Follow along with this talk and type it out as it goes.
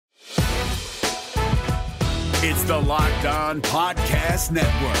It's the Locked On Podcast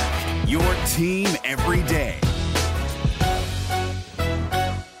Network, your team every day.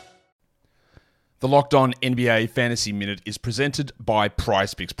 The Locked On NBA Fantasy Minute is presented by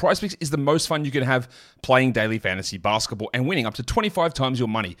PrizePicks. PrizePicks is the most fun you can have playing daily fantasy basketball and winning up to 25 times your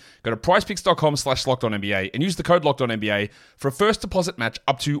money. Go to prizepicks.com/LockedOnNBA and use the code LockedOnNBA for a first deposit match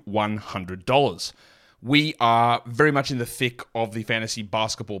up to $100. We are very much in the thick of the fantasy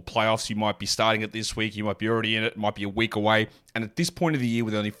basketball playoffs. You might be starting it this week. You might be already in it. It might be a week away. And at this point of the year,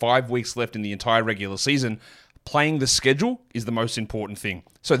 with only 5 weeks left in the entire regular season, playing the schedule is the most important thing.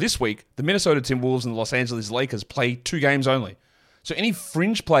 So this week, the Minnesota Timberwolves and the Los Angeles Lakers play 2 games only. So any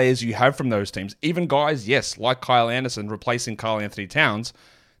fringe players you have from those teams, even guys, yes, like Kyle Anderson replacing Karl Anthony Towns,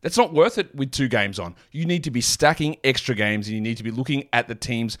 that's not worth it with 2 games on. You need to be stacking extra games, and you need to be looking at the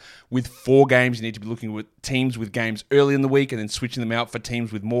teams with 4 games. You need to be looking at teams with games early in the week and then switching them out for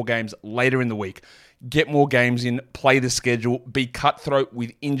teams with more games later in the week. Get more games in, play the schedule, be cutthroat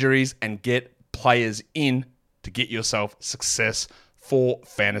with injuries, and get players in to get yourself success for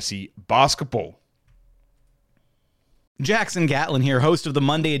fantasy basketball. Jackson Gatlin here, host of the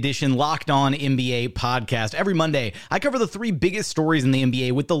Monday edition Locked On NBA podcast. Every Monday, I cover the 3 biggest stories in the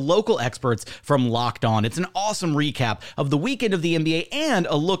NBA with the local experts from Locked On. It's an awesome recap of the weekend of the NBA and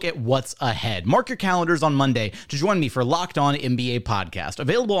a look at what's ahead. Mark your calendars on Monday to join me for Locked On NBA podcast,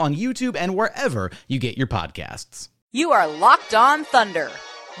 available on YouTube and wherever you get your podcasts. You are Locked On Thunder,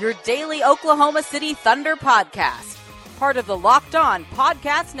 your daily Oklahoma City Thunder podcast, part of the Locked On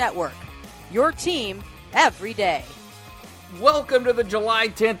Podcast Network, your team every day. Welcome to the July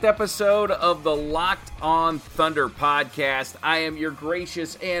 10th episode of the Locked On Thunder podcast. I am your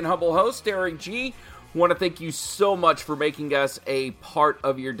gracious and humble host, Derek G. Want to thank you so much for making us a part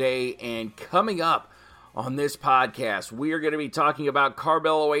of your day. And coming up on this podcast, we are going to be talking about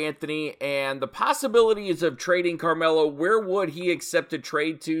Carmelo Anthony and the possibilities of trading Carmelo. Where would he accept a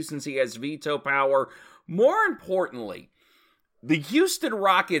trade to since he has veto power? More importantly, the Houston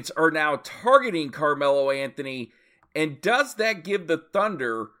Rockets are now targeting Carmelo Anthony. And does that give the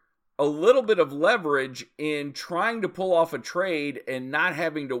Thunder a little bit of leverage in trying to pull off a trade and not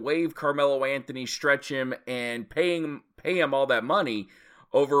having to waive Carmelo Anthony, stretch him, and pay him all that money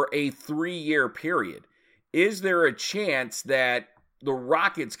over a 3-year period? Is there a chance that the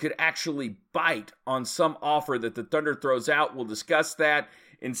Rockets could actually bite on some offer that the Thunder throws out? We'll discuss that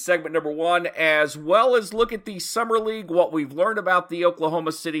in segment number 1, as well as look at the Summer League, what we've learned about the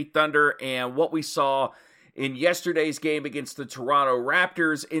Oklahoma City Thunder, and what we saw in yesterday's game against the Toronto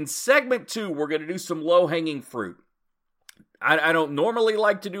Raptors. In segment 2, we're going to do some low-hanging fruit. I don't normally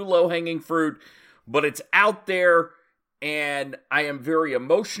like to do low-hanging fruit, but it's out there, and I am very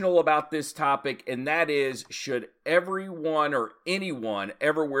emotional about this topic, and that is, should everyone or anyone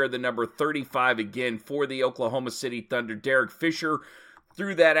ever wear the number 35 again for the Oklahoma City Thunder? Derek Fisher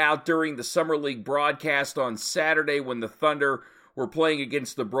threw that out during the Summer League broadcast on Saturday when the Thunder were playing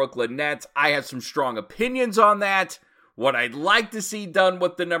against the Brooklyn Nets. I have some strong opinions on that, what I'd like to see done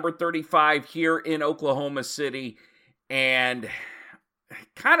with the number 35 here in Oklahoma City, and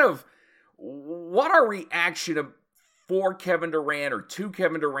kind of what our reaction for Kevin Durant or to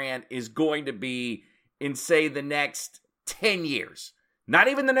Kevin Durant is going to be in, say, the next 10 years. Not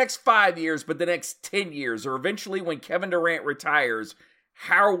even the next 5 years, but the next 10 years, or eventually when Kevin Durant retires.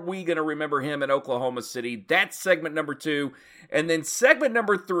 How are we going to remember him in Oklahoma City? That's segment number 2. And then segment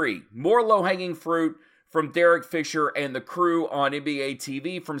number 3, more low-hanging fruit from Derek Fisher and the crew on NBA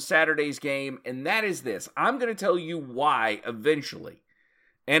TV from Saturday's game. And that is this. I'm going to tell you why eventually,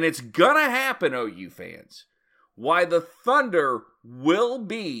 and it's going to happen, OU fans, why the Thunder will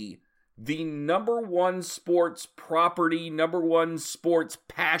be the number 1 sports property, number 1 sports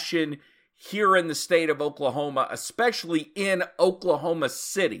passion here in the state of Oklahoma, especially in Oklahoma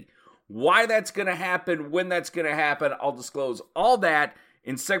City. Why that's going to happen, when that's going to happen, I'll disclose all that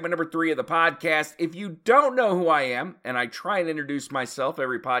in segment number 3 of the podcast. If you don't know who I am, and I try and introduce myself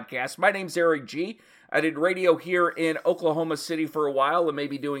every podcast, my name's Eric G. I did radio here in Oklahoma City for a while and may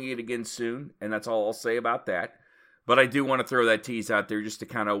be doing it again soon, and that's all I'll say about that. But I do want to throw that tease out there just to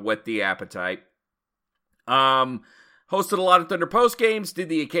kind of whet the appetite. Hosted a lot of Thunder post games, did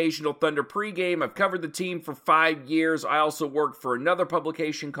the occasional Thunder pregame. I've covered the team for 5 years. I also worked for another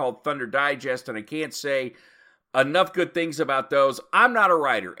publication called Thunder Digest, and I can't say enough good things about those. I'm not a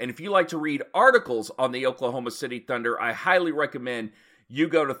writer, and if you like to read articles on the Oklahoma City Thunder, I highly recommend you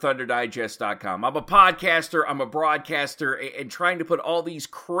go to ThunderDigest.com. I'm a podcaster, I'm a broadcaster, and trying to put all these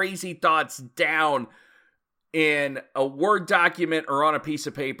crazy thoughts down in a Word document or on a piece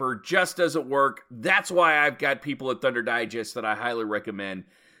of paper just doesn't work. That's why I've got people at Thunder Digest that I highly recommend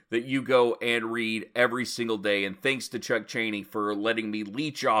that you go and read every single day. And thanks to Chuck Chaney for letting me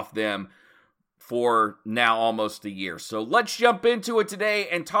leech off them for now almost a year. So let's jump into it today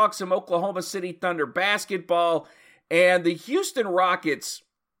and talk some Oklahoma City Thunder basketball. And the Houston Rockets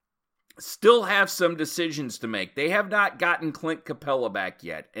still have some decisions to make. They have not gotten Clint Capella back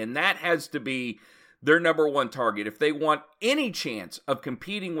yet, and that has to be their number one target. If they want any chance of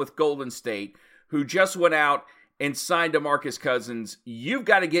competing with Golden State, who just went out and signed DeMarcus Cousins, you've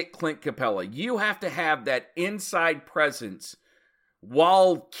got to get Clint Capella. You have to have that inside presence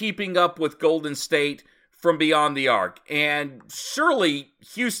while keeping up with Golden State from beyond the arc. And surely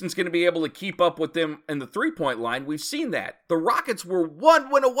Houston's going to be able to keep up with them in the three-point line. We've seen that. The Rockets were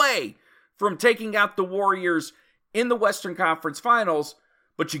one win away from taking out the Warriors in the Western Conference Finals,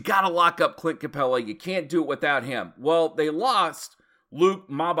 but you got to lock up Clint Capella. You can't do it without him. Well, they lost Luke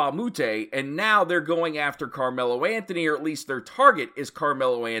Mbah-a-Moute, and now they're going after Carmelo Anthony, or at least their target is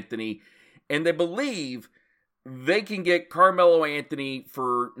Carmelo Anthony, and they believe they can get Carmelo Anthony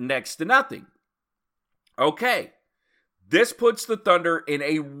for next to nothing. Okay, this puts the Thunder in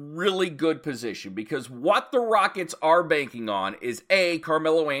a really good position because what the Rockets are banking on is A,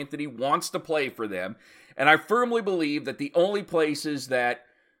 Carmelo Anthony wants to play for them, and I firmly believe that the only places that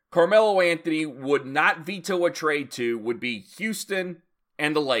Carmelo Anthony would not veto a trade to would be Houston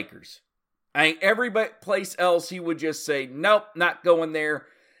and the Lakers. I think every place else he would just say, nope, not going there,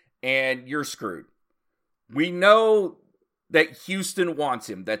 and you're screwed. We know that Houston wants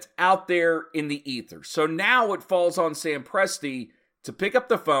him. That's out there in the ether. So now it falls on Sam Presti to pick up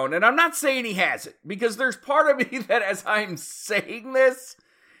the phone, and I'm not saying he has it, because there's part of me that as I'm saying this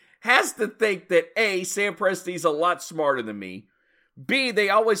has to think that A, Sam Presti's a lot smarter than me. B, they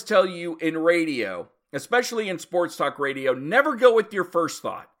always tell you in radio, especially in sports talk radio, never go with your first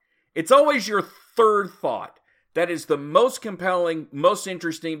thought. It's always your third thought that is the most compelling, most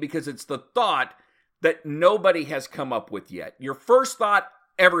interesting, because it's the thought that nobody has come up with yet. Your first thought,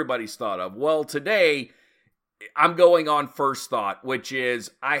 everybody's thought of. Well, today, I'm going on first thought, which is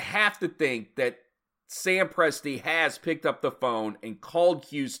I have to think that Sam Presti has picked up the phone and called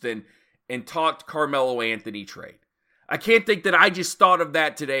Houston and talked Carmelo Anthony trade. I can't think that I just thought of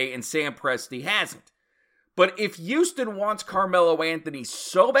that today and Sam Presti hasn't. But if Houston wants Carmelo Anthony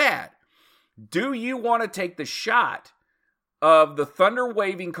so bad, do you want to take the shot of the Thunder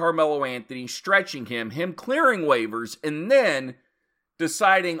waiving Carmelo Anthony, stretching him clearing waivers, and then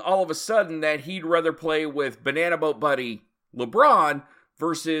deciding all of a sudden that he'd rather play with Banana Boat Buddy LeBron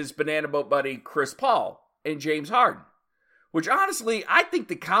versus Banana Boat Buddy Chris Paul and James Harden? Which honestly, I think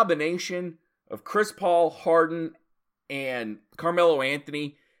the combination of Chris Paul, Harden, and Carmelo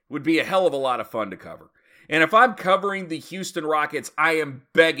Anthony would be a hell of a lot of fun to cover. And if I'm covering the Houston Rockets, I am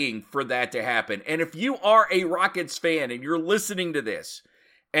begging for that to happen. And if you are a Rockets fan and you're listening to this,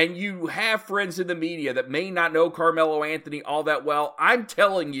 and you have friends in the media that may not know Carmelo Anthony all that well, I'm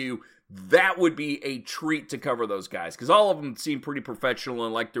telling you, that would be a treat to cover those guys. Because all of them seem pretty professional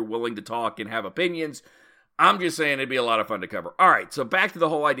and like they're willing to talk and have opinions. I'm just saying it'd be a lot of fun to cover. All right, so back to the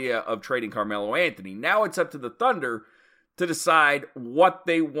whole idea of trading Carmelo Anthony. Now it's up to the Thunder to decide what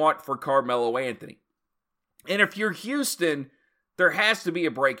they want for Carmelo Anthony. And if you're Houston, there has to be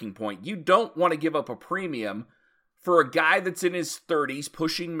a breaking point. You don't want to give up a premium for a guy that's in his 30s,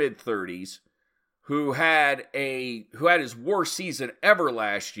 pushing mid-30s, who had his worst season ever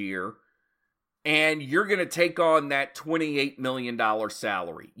last year, and you're going to take on that $28 million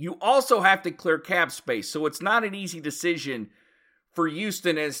salary. You also have to clear cap space, so it's not an easy decision for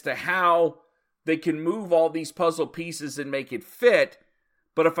Houston as to how they can move all these puzzle pieces and make it fit.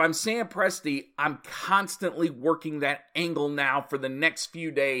 But if I'm Sam Presti, I'm constantly working that angle now for the next few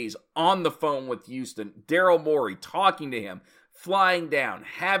days on the phone with Houston. Daryl Morey, talking to him, flying down,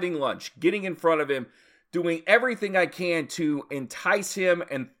 having lunch, getting in front of him, doing everything I can to entice him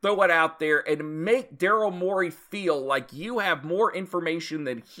and throw it out there and make Daryl Morey feel like you have more information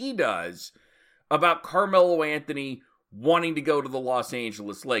than he does about Carmelo Anthony wanting to go to the Los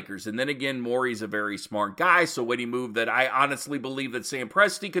Angeles Lakers. And then again, Morey's a very smart guy, so any move that I honestly believe that Sam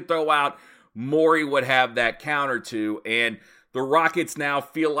Presti could throw out, Morey would have that counter to. And the Rockets now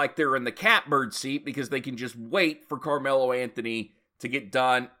feel like they're in the catbird seat because they can just wait for Carmelo Anthony to get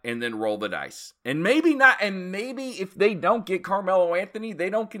done and then roll the dice. And maybe not, and maybe if they don't get Carmelo Anthony, they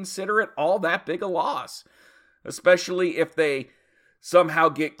don't consider it all that big a loss, especially if they somehow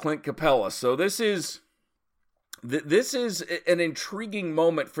get Clint Capella. So this is an intriguing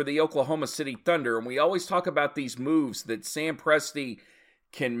moment for the Oklahoma City Thunder, and we always talk about these moves that Sam Presti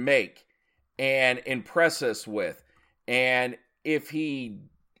can make and impress us with. And if he's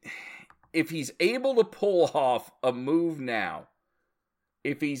able to pull off a move now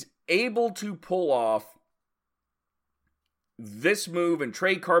if he's able to pull off this move and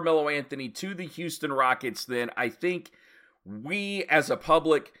trade Carmelo Anthony to the Houston Rockets, then I think we as a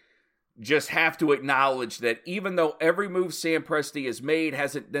public just have to acknowledge that even though every move Sam Presti has made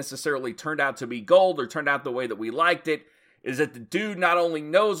hasn't necessarily turned out to be gold or turned out the way that we liked it, is that the dude not only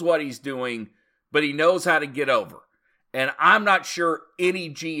knows what he's doing, but he knows how to get over. And I'm not sure any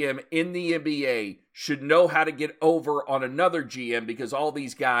GM in the NBA should know how to get over on another GM because all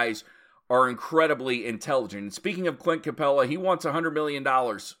these guys are incredibly intelligent. And speaking of Clint Capella, he wants $100 million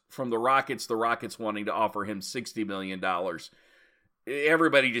from the Rockets wanting to offer him $60 million.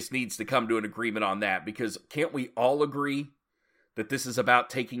 Everybody just needs to come to an agreement on that, because can't we all agree that this is about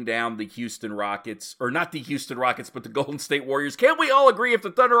taking down the Houston Rockets, or not the Houston Rockets, but the Golden State Warriors? Can't we all agree if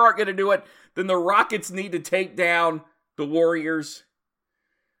the Thunder aren't going to do it, then the Rockets need to take down the Warriors?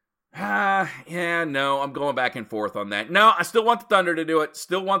 No, I'm going back and forth on that. No, I still want the Thunder to do it.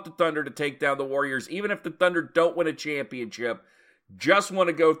 Still want the Thunder to take down the Warriors, even if the Thunder don't win a championship. Just want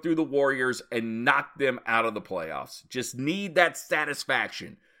to go through the Warriors and knock them out of the playoffs. Just need that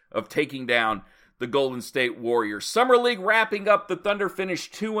satisfaction of taking down the Golden State Warriors. Summer League wrapping up. The Thunder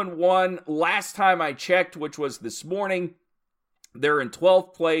finished 2-1 last time I checked, which was this morning. They're in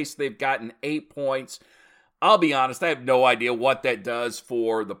 12th place. They've gotten 8 points. I'll be honest, I have no idea what that does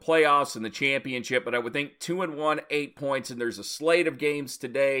for the playoffs and the championship, but I would think 2-1, 8 points, and there's a slate of games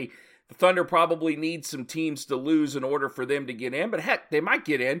today. The Thunder probably need some teams to lose in order for them to get in, but heck, they might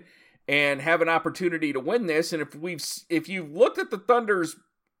get in and have an opportunity to win this. And if you've looked at the Thunder's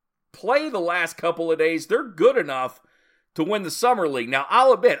play the last couple of days, they're good enough to win the Summer League. Now,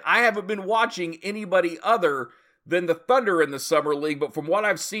 I'll admit, I haven't been watching anybody other than the Thunder in the Summer League, but from what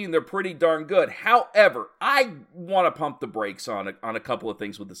I've seen, they're pretty darn good. However, I want to pump the brakes on a couple of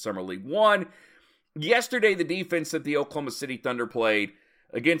things with the Summer League. One, yesterday the defense that the Oklahoma City Thunder played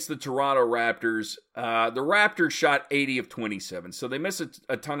against the Toronto Raptors, the Raptors shot 80 of 27, so they missed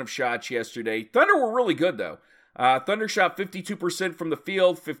a ton of shots yesterday. Thunder were really good, though. Thunder shot 52% from the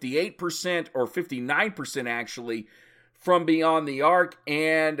field, 58% or 59% actually from beyond the arc,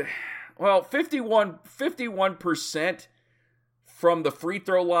 and 51% from the free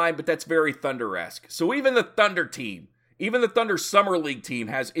throw line, but that's very Thunder-esque. So even the Thunder team, even the Thunder Summer League team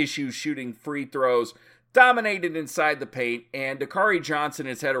has issues shooting free throws, dominated inside the paint, and Dakari Johnson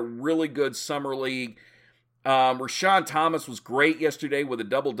has had a really good Summer League. Rashawn Thomas was great yesterday with a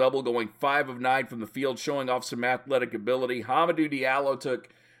double-double, going 5 of 9 from the field, showing off some athletic ability. Hamidou Diallo took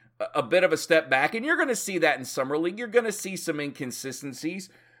a bit of a step back, and you're going to see that in Summer League. You're going to see some inconsistencies.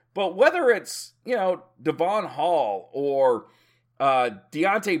 But whether it's, Devon Hall or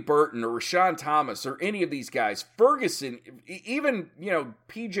Deontay Burton or Rashawn Thomas or any of these guys, Ferguson, even,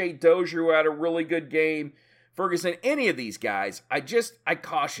 PJ Dozier, who had a really good game, Ferguson, any of these guys, I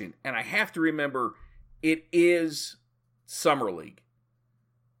caution, and I have to remember, it is Summer League.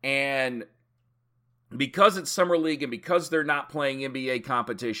 And because it's Summer League and because they're not playing NBA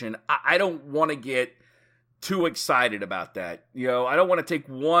competition, I don't want to get too excited about that. I don't want to take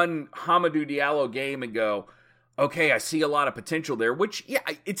one Hamidou Diallo game and go, okay, I see a lot of potential there, which, yeah,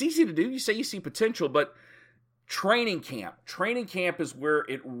 it's easy to do. You say you see potential, but training camp is where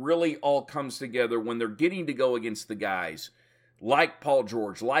it really all comes together when they're getting to go against the guys like Paul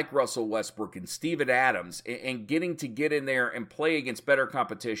George, like Russell Westbrook and Steven Adams, and getting to get in there and play against better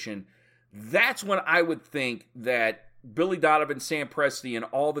competition. That's when I would think that Billy Donovan, Sam Presti, and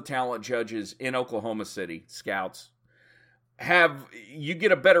all the talent judges in Oklahoma City, scouts, you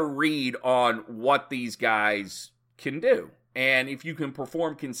get a better read on what these guys can do. And if you can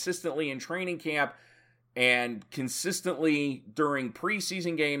perform consistently in training camp and consistently during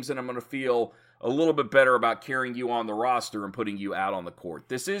preseason games, then I'm going to feel a little bit better about carrying you on the roster and putting you out on the court.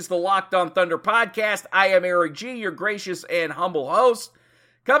 This is the Locked On Thunder podcast. I am Eric G., your gracious and humble host.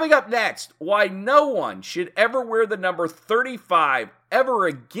 Coming up next, why no one should ever wear the number 35 ever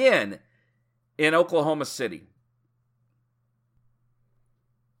again in Oklahoma City.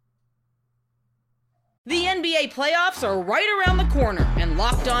 The NBA playoffs are right around the corner, and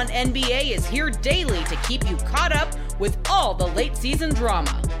Locked On NBA is here daily to keep you caught up with all the late season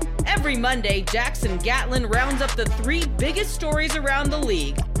drama. Every Monday, Jackson Gatlin rounds up the 3 biggest stories around the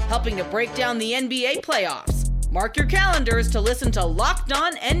league, helping to break down the NBA playoffs. Mark your calendars to listen to Locked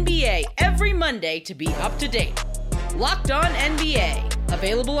On NBA every Monday to be up to date. Locked On NBA,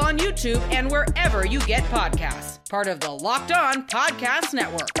 available on YouTube and wherever you get podcasts. Part of the Locked On Podcast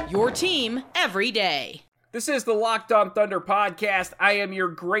Network, your team every day. This is the Locked On Thunder podcast. I am your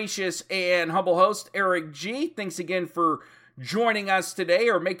gracious and humble host, Eric G. Thanks again for joining us today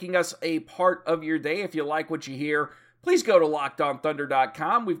or making us a part of your day. If you like what you hear, please go to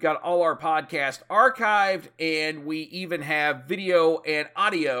LockedOnThunder.com. We've got all our podcasts archived, and we even have video and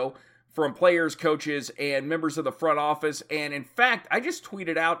audio from players, coaches, and members of the front office. And in fact, I just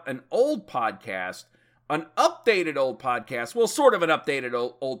tweeted out an old podcast, an updated old podcast, well, sort of an updated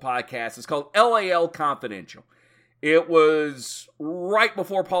old podcast. It's called LAL Confidential. It was right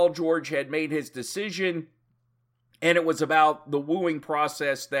before Paul George had made his decision, and it was about the wooing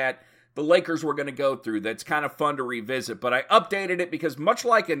process that the Lakers were going to go through. That's kind of fun to revisit. But I updated it because much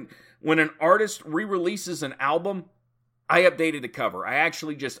like when an artist re-releases an album, I updated the cover. I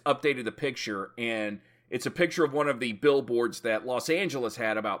actually just updated the picture, and it's a picture of one of the billboards that Los Angeles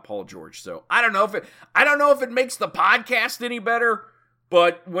had about Paul George. So I don't know if it makes the podcast any better,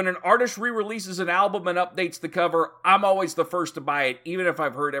 but when an artist re-releases an album and updates the cover, I'm always the first to buy it, even if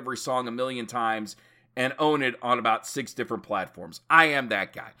I've heard every song a million times and own it on about 6 different platforms. I am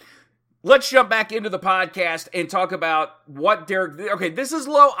that guy. Let's jump back into the podcast and talk about what Derek... Okay, this is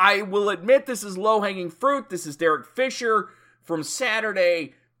low. I will admit this is low-hanging fruit. This is Derek Fisher from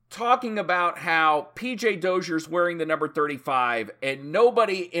Saturday talking about how PJ Dozier's wearing the number 35 and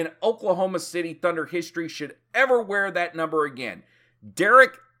nobody in Oklahoma City Thunder history should ever wear that number again.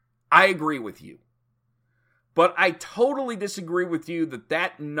 Derek, I agree with you. But I totally disagree with you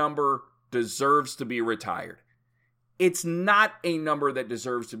that number deserves to be retired. It's not a number that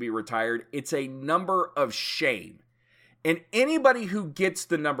deserves to be retired. It's a number of shame. And anybody who gets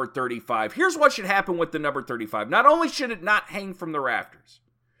the number 35, here's what should happen with the number 35. Not only should it not hang from the rafters,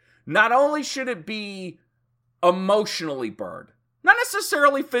 not only should it be emotionally burned, not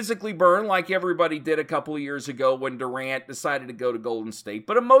necessarily physically burned like everybody did a couple of years ago when Durant decided to go to Golden State,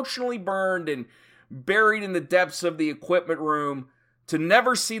 but emotionally burned and buried in the depths of the equipment room to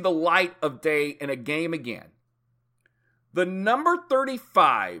never see the light of day in a game again. The number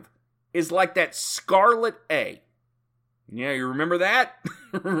 35 is like that Scarlet A. Yeah, you remember that?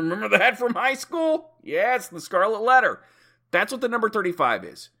 Remember that from high school? Yeah, it's the Scarlet Letter. That's what the number 35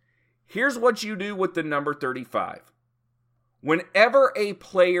 is. Here's what you do with the number 35. Whenever a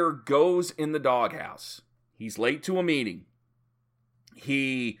player goes in the doghouse, he's late to a meeting,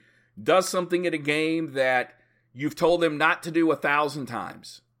 he does something at a game that you've told him not to do 1,000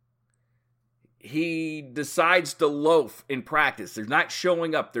 times, he decides to loaf in practice. They're not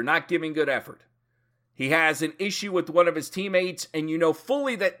showing up. They're not giving good effort. He has an issue with one of his teammates, and you know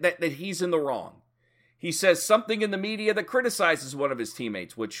fully that he's in the wrong. He says something in the media that criticizes one of his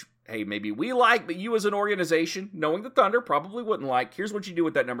teammates, which, hey, maybe we like, but you as an organization, knowing the Thunder, probably wouldn't like. Here's what you do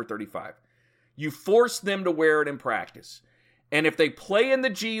with that number 35. You force them to wear it in practice. And if they play in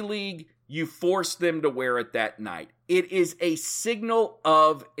the G League, you force them to wear it that night. It is a signal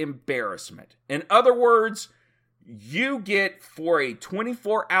of embarrassment. In other words, you get, for a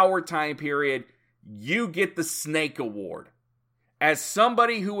 24-hour time period, you get the Snake Award. As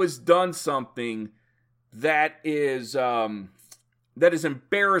somebody who has done something that is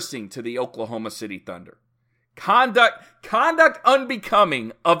embarrassing to the Oklahoma City Thunder. Conduct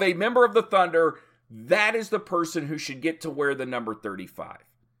unbecoming of a member of the Thunder, that is the person who should get to wear the number 35.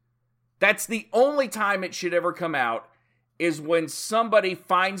 That's the only time it should ever come out, is when somebody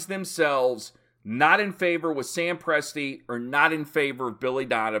finds themselves not in favor with Sam Presti or not in favor of Billy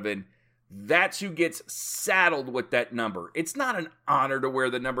Donovan. That's who gets saddled with that number. It's not an honor to wear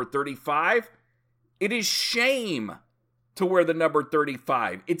the number 35. It is shame to wear the number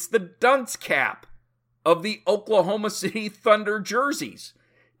 35. It's the dunce cap of the Oklahoma City Thunder jerseys.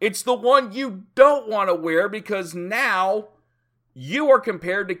 It's the one you don't want to wear because now you are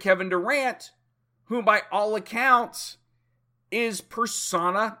compared to Kevin Durant, who by all accounts is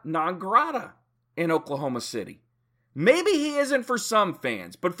persona non grata in Oklahoma City. Maybe he isn't for some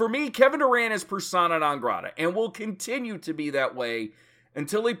fans, but for me, Kevin Durant is persona non grata and will continue to be that way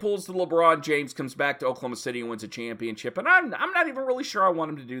until he pulls the LeBron James, comes back to Oklahoma City and wins a championship. And I'm not even really sure I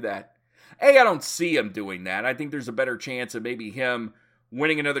want him to do that. I don't see him doing that. I think there's a better chance of maybe him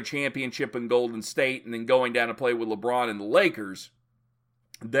winning another championship in Golden State and then going down to play with LeBron and the Lakers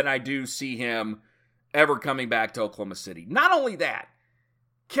than I do see him ever coming back to Oklahoma City. Not only that,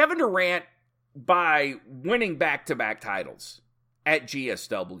 Kevin Durant, by winning back-to-back titles at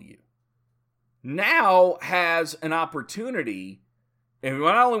GSW, now has an opportunity, and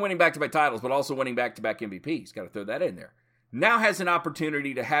not only winning back-to-back titles, but also winning back-to-back MVPs. Got to throw that in there. Now has an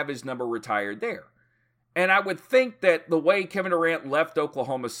opportunity to have his number retired there. And I would think that the way Kevin Durant left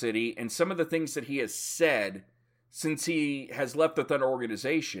Oklahoma City and some of the things that he has said since he has left the Thunder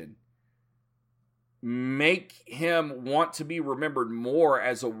organization make him want to be remembered more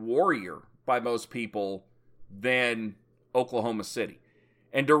as a warrior by most people than Oklahoma City.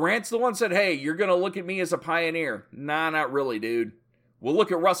 And Durant's the one that said, hey, you're going to look at me as a pioneer. Nah, not really, dude. We'll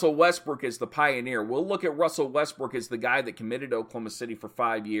look at Russell Westbrook as the pioneer. We'll look at Russell Westbrook as the guy that committed to Oklahoma City for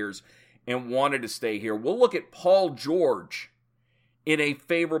 5 years and wanted to stay here. We'll look at Paul George in a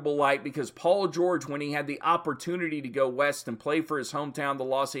favorable light because Paul George, when he had the opportunity to go west and play for his hometown, the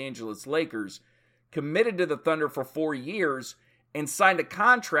Los Angeles Lakers, committed to the Thunder for 4 years and signed a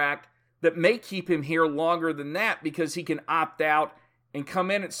contract that may keep him here longer than that because he can opt out and come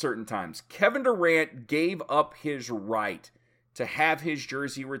in at certain times. Kevin Durant gave up his right to have his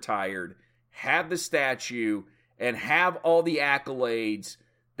jersey retired, have the statue, and have all the accolades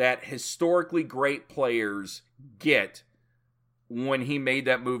that historically great players get when he made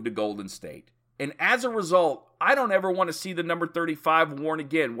that move to Golden State. And as a result, I don't ever want to see the number 35 worn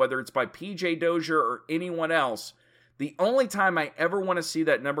again, whether it's by PJ Dozier or anyone else. The only time I ever want to see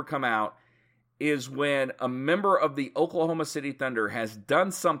that number come out is when a member of the Oklahoma City Thunder has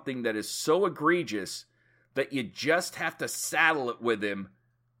done something that is so egregious that you just have to saddle it with him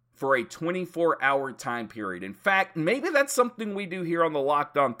for a 24-hour time period. In fact, maybe that's something we do here on the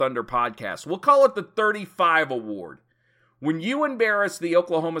Locked On Thunder podcast. We'll call it the 35 Award. When you embarrass the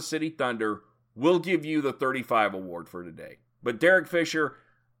Oklahoma City Thunder, we'll give you the 35 Award for today. But Derek Fisher,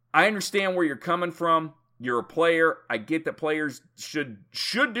 I understand where you're coming from. You're a player. I get that players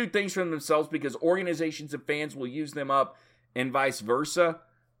should do things for themselves because organizations and fans will use them up and vice versa.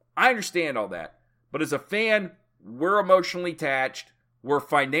 I understand all that. But as a fan, we're emotionally attached. We're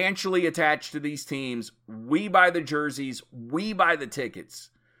financially attached to these teams. We buy the jerseys. We buy the tickets.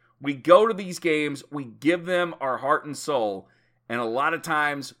 We go to these games. We give them our heart and soul. And a lot of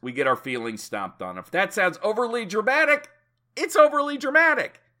times we get our feelings stomped on. If that sounds overly dramatic, it's overly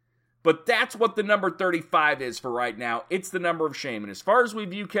dramatic. But that's what the number 35 is for right now. It's the number of shame. And as far as we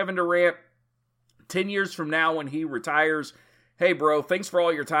view Kevin Durant, 10 years from now when he retires, hey, bro, thanks for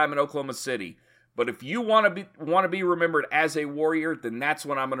all your time in Oklahoma City. But if you want to be remembered as a warrior, then that's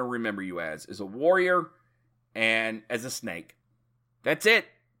what I'm going to remember you as a warrior and as a snake. That's it.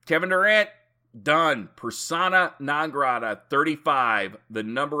 Kevin Durant, done. Persona non grata, 35, the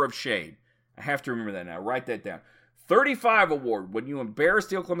number of shame. I have to remember that now. Write that down. 35 Award. When you embarrass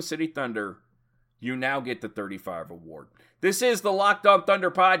the Oklahoma City Thunder, you now get the 35 Award. This is the Locked On Thunder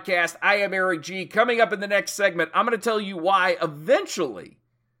podcast. I am Eric G. Coming up in the next segment, I'm going to tell you why eventually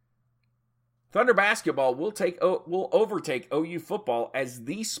Thunder basketball will overtake OU football as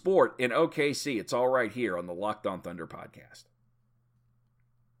the sport in OKC. It's all right here on the Locked On Thunder podcast.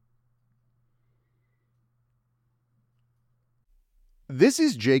 This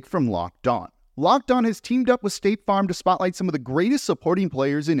is Jake from Locked On. Locked On has teamed up with State Farm to spotlight some of the greatest supporting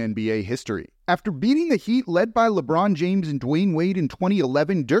players in NBA history. After beating the Heat led by LeBron James and Dwayne Wade in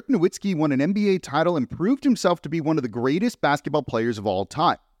 2011, Dirk Nowitzki won an NBA title and proved himself to be one of the greatest basketball players of all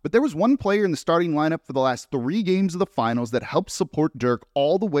time. But there was one player in the starting lineup for the last 3 games of the finals that helped support Dirk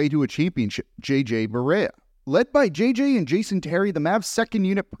all the way to a championship, JJ Barea. Led by JJ and Jason Terry, the Mavs' second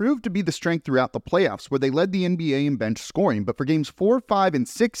unit proved to be the strength throughout the playoffs, where they led the NBA in bench scoring. But for games 4, 5, and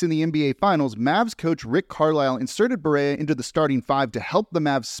 6 in the NBA Finals, Mavs coach Rick Carlisle inserted Barea into the starting 5 to help the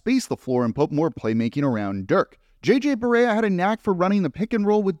Mavs space the floor and put more playmaking around Dirk. JJ Barea had a knack for running the pick and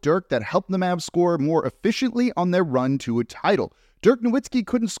roll with Dirk that helped the Mavs score more efficiently on their run to a title. Dirk Nowitzki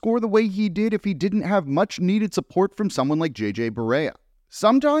couldn't score the way he did if he didn't have much needed support from someone like JJ Barea.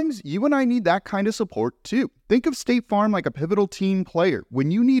 Sometimes you and I need that kind of support too. Think of State Farm like a pivotal team player.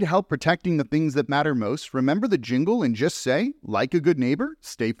 When you need help protecting the things that matter most, remember the jingle and just say, like a good neighbor,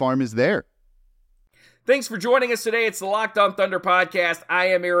 State Farm is there. Thanks for joining us today. It's the Locked On Thunder podcast. I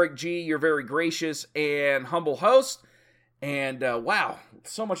am Eric G., your very gracious and humble host. And wow,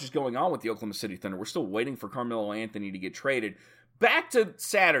 so much is going on with the Oklahoma City Thunder. We're still waiting for Carmelo Anthony to get traded. Back to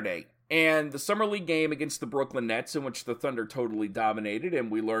Saturday and the Summer League game against the Brooklyn Nets, in which the Thunder totally dominated, and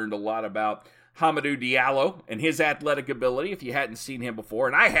we learned a lot about Hamidou Diallo and his athletic ability, if you hadn't seen him before,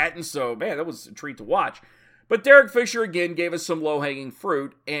 and I hadn't, so man, that was a treat to watch. But Derek Fisher, again, gave us some low-hanging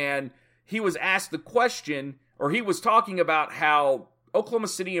fruit, and he was asked the question, or he was talking about how Oklahoma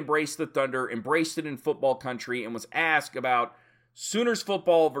City embraced the Thunder, embraced it in football country, and was asked about Sooners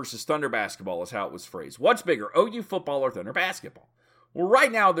football versus Thunder basketball, is how it was phrased. What's bigger, OU football or Thunder basketball? Well,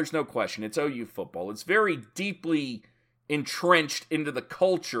 right now, there's no question. It's OU football. It's very deeply entrenched into the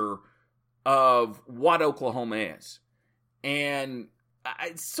culture of what Oklahoma is. And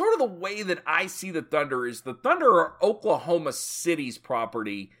sort of the way that I see the Thunder is the Thunder are Oklahoma City's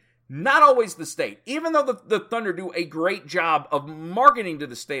property, not always the state. Even though the Thunder do a great job of marketing to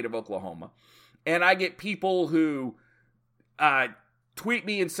the state of Oklahoma. And I get people who tweet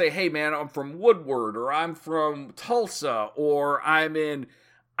me and say, hey man, I'm from Woodward, or I'm from Tulsa, or I'm in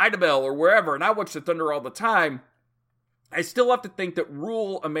Idabel, or wherever, and I watch the Thunder all the time, I still have to think that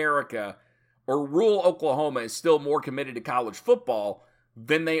rural America or rural Oklahoma is still more committed to college football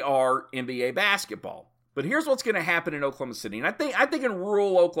than they are NBA basketball. But here's what's going to happen in Oklahoma City. And I think in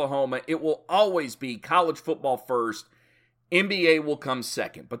rural Oklahoma, it will always be college football first, NBA will come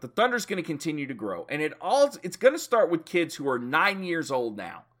second. But the Thunder's going to continue to grow. And it's going to start with kids who are 9 years old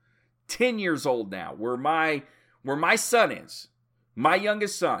now, 10 years old now, where my son is, my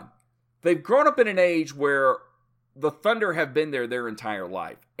youngest son. They've grown up in an age where the Thunder have been there their entire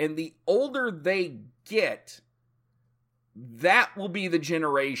life. And the older they get, that will be the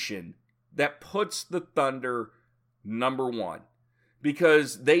generation that puts the Thunder number one.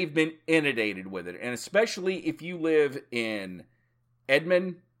 Because they've been inundated with it. And especially if you live in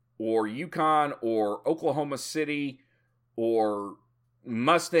Edmond or Yukon or Oklahoma City or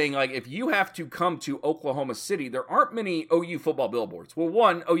Mustang, like if you have to come to Oklahoma City, there aren't many OU football billboards. Well,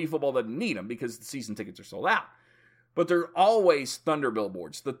 one, OU football doesn't need them because the season tickets are sold out. But there are always Thunder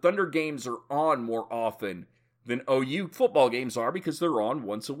billboards. The Thunder games are on more often than OU football games are because they're on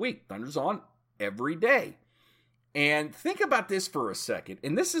once a week. Thunder's on every day. And think about this for a second.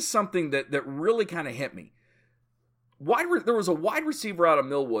 And this is something that really kind of hit me. There was a wide receiver out of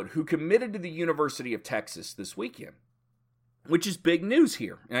Millwood who committed to the University of Texas this weekend, which is big news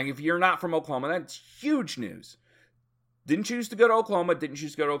here. And if you're not from Oklahoma, that's huge news. Didn't choose to go to Oklahoma, didn't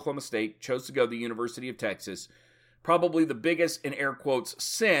choose to go to Oklahoma State, chose to go to the University of Texas. Probably the biggest, in air quotes,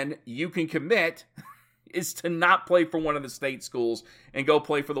 sin you can commit is to not play for one of the state schools and go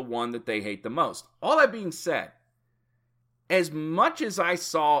play for the one that they hate the most. All that being said, as much as I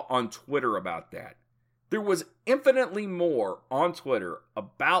saw on Twitter about that, there was infinitely more on Twitter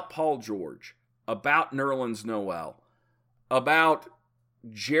about Paul George, about Nerlens Noel, about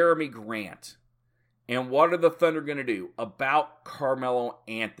Jeremy Grant, and what are the Thunder going to do about Carmelo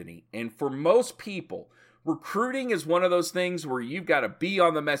Anthony. And for most people, recruiting is one of those things where you've got to be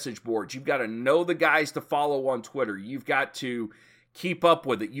on the message boards. You've got to know the guys to follow on Twitter. You've got to keep up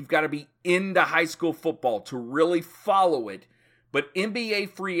with it. You've got to be into high school football to really follow it. But NBA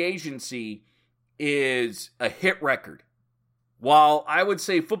free agency is a hit record. While I would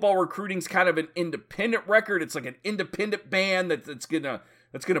say football recruiting is kind of an independent record, it's like an independent band that's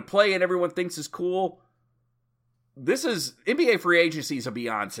gonna play and everyone thinks is cool. This is NBA free agency is a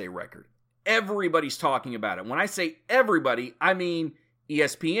Beyonce record. Everybody's talking about it. When I say everybody, I mean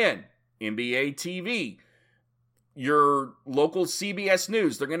ESPN, NBA TV, your local CBS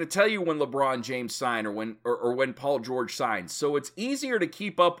News. They're going to tell you when LeBron James signed or when Paul George signs. So it's easier to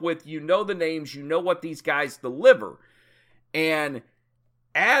keep up with. You know the names. You know what these guys deliver. And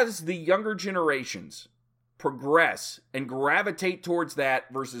as the younger generations progress and gravitate towards that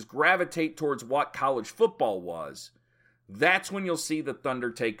versus gravitate towards what college football was, that's when you'll see the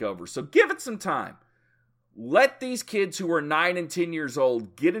Thunder take over. So give it some time. Let these kids who are 9 and 10 years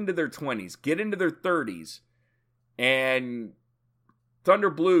old get into their 20s, get into their 30s, and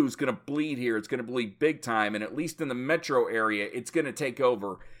Thunder Blue's going to bleed here. It's going to bleed big time, and at least in the metro area, it's going to take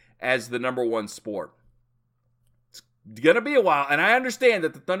over as the number one sport. It's going to be a while, and I understand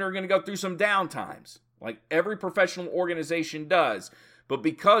that the Thunder are going to go through some downtimes, like every professional organization does, but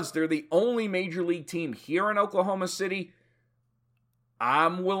because they're the only major league team here in Oklahoma City,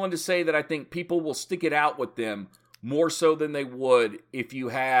 I'm willing to say that I think people will stick it out with them more so than they would if you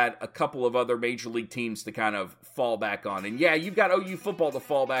had a couple of other major league teams to kind of fall back on. And yeah, you've got OU football to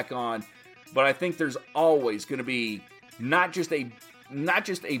fall back on, but I think there's always going to be not just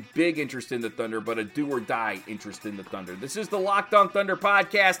a big interest in the Thunder, but a do-or-die interest in the Thunder. This is the Locked On Thunder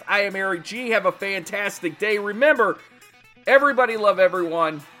podcast. I am Eric G. Have a fantastic day. Remember, everybody love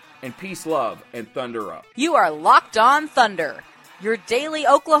everyone, and peace, love, and Thunder up. You are Locked On Thunder, your daily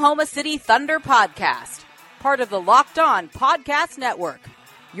Oklahoma City Thunder podcast. Part of the Locked On Podcast Network,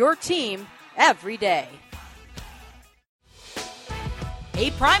 your team every day.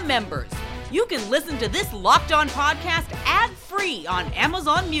 Hey, Prime members, you can listen to this Locked On podcast ad-free on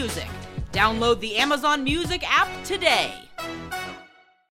Amazon Music. Download the Amazon Music app today.